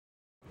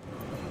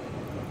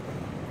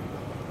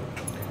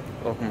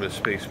Welcome to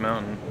Space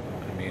Mountain.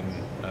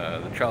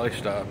 The trolley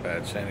stop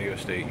at San Diego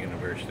State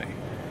University.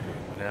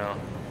 Now,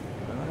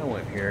 when I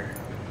went here,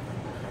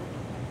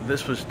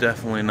 this was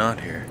definitely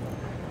not here.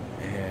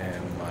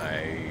 And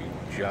my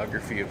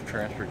geography of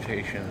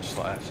transportation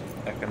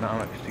 /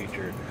 economics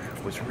teacher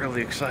was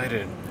really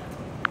excited.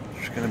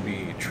 There's going to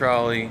be a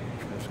trolley,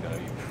 it's going to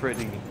be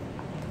pretty,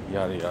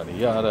 yada yada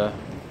yada.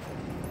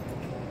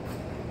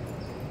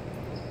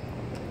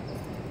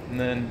 And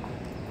then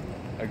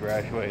I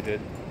graduated,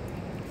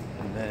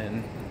 and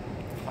then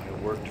I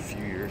worked a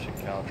few years at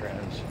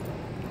Caltrans,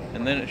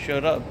 and then it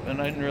showed up,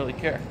 and I didn't really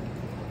care.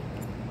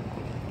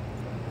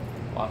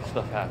 Lots of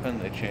stuff happened.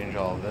 They changed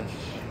all of this.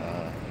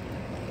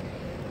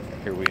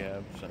 Here we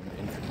have some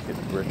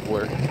intricate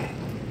brickwork.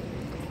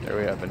 There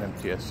we have an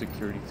MTS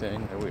security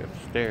thing. There we have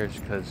stairs,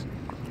 because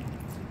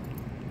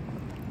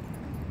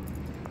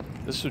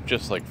this was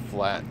just like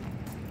flat.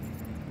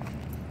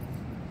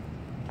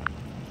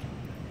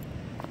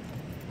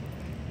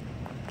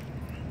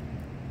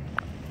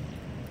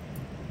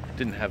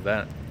 Didn't have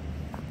that.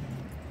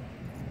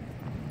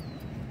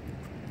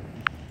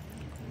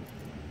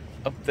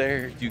 Up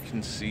there you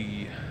can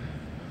see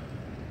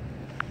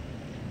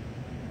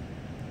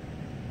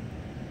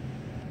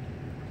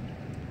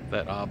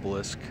that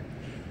obelisk.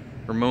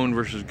 Ramone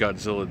versus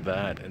Godzilla,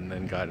 that, and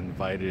then got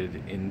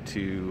invited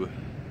into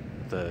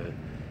the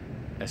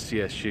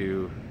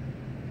SDSU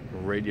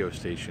radio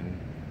station.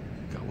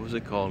 God, what was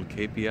it called?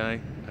 KPI?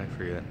 I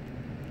forget.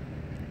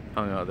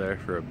 Hung out there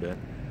for a bit.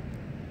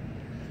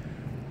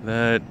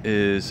 That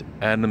is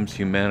Adam's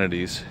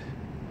Humanities.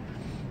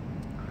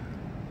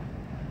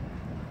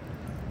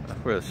 That's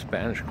where the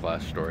Spanish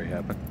class story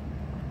happened.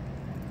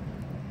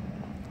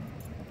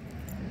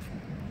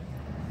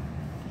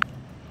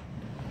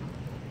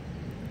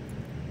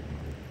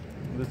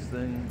 This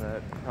thing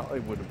that probably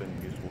would have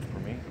been useful for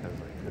me because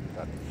I could have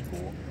got to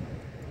school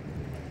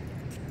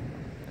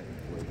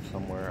and lived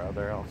somewhere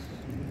else.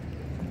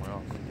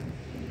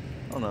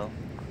 I don't know.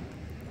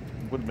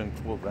 It would have been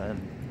cool then.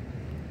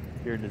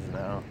 Here it is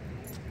now.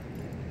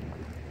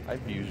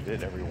 I've used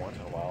it every once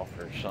in a while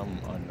for some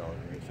unknown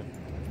reason.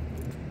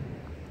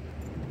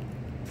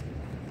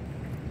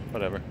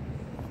 Whatever.